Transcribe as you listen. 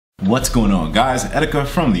What's going on, guys? Etika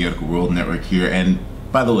from the Etika World Network here, and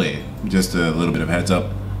by the way, just a little bit of heads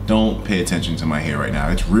up, don't pay attention to my hair right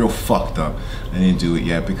now. It's real fucked up. I didn't do it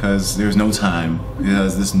yet because there's no time,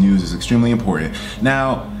 because this news is extremely important.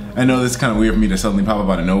 Now, I know this is kind of weird for me to suddenly pop up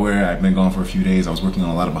out of nowhere. I've been gone for a few days. I was working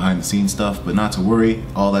on a lot of behind the scenes stuff, but not to worry.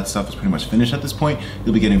 All that stuff is pretty much finished at this point.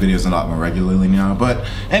 You'll be getting videos a lot more regularly now. But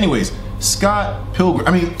anyways, Scott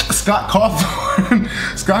Cawthorn,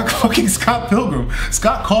 Scott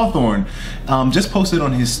Cawthorn just posted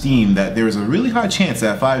on his Steam that there is a really high chance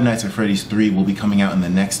that Five Nights at Freddy's 3 will be coming out in the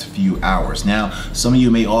next few hours. Now, some of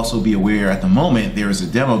you may also be aware at the moment there is a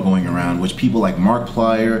demo going around which people like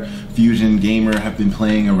Markiplier, Fusion Gamer have been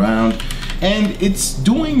playing around, and it's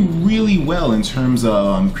doing really well in terms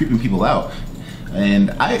of creeping people out.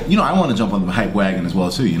 And I want to jump on the hype wagon as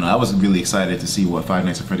well too. I was really excited to see what Five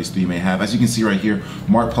Nights at Freddy's 3 may have. As you can see right here,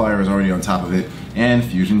 Markiplier is already on top of it, and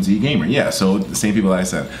Fusion Z Gamer. Yeah, so the same people that I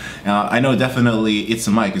said. I know definitely It's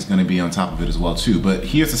a Mike is going to be on top of it as well too. But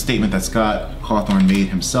here's a statement that Scott Cawthorn made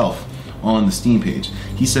himself on the Steam page.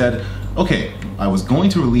 He said, "Okay, I was going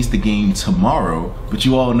to release the game tomorrow, but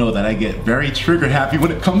you all know that I get very trigger happy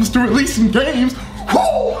when it comes to releasing games."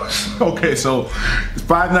 Okay, so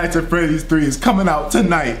Five Nights at Freddy's 3 is coming out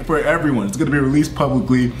tonight for everyone. It's gonna be released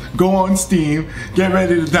publicly. Go on Steam, get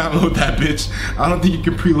ready to download that bitch. I don't think you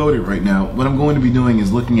can preload it right now. What I'm going to be doing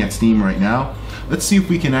is looking at Steam right now. Let's see if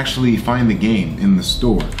we can actually find the game in the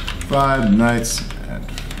store. Five Nights at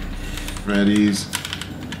Freddy's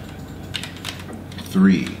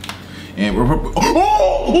 3. And we're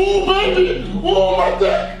oh baby! Oh my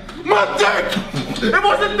dick! My dick! It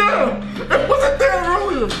wasn't there! It wasn't there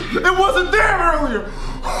earlier! It wasn't there earlier!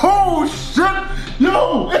 Oh shit!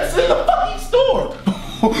 Yo, it's in the fucking store!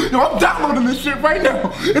 Yo, I'm downloading this shit right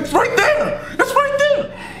now! It's right there! It's right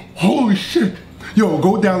there! Holy shit! Yo,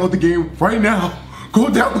 go download the game right now! Go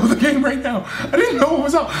download the game right now. I didn't know it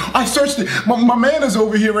was out. I searched it. My man is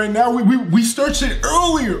over here right now. We searched it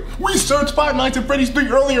earlier. We searched Five Nights at Freddy's 3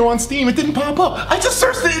 earlier on Steam. It didn't pop up. I just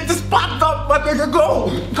searched it. It just popped up. My nigga, go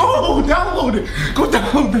download it. Go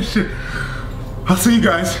download that shit. I'll see you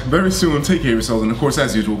guys very soon. Take care of yourselves. And of course,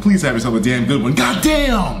 as usual, please have yourself a damn good one. God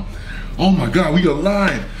damn. Oh my God, we are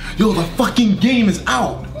live. Yo, the fucking game is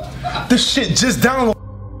out. This shit just downloaded.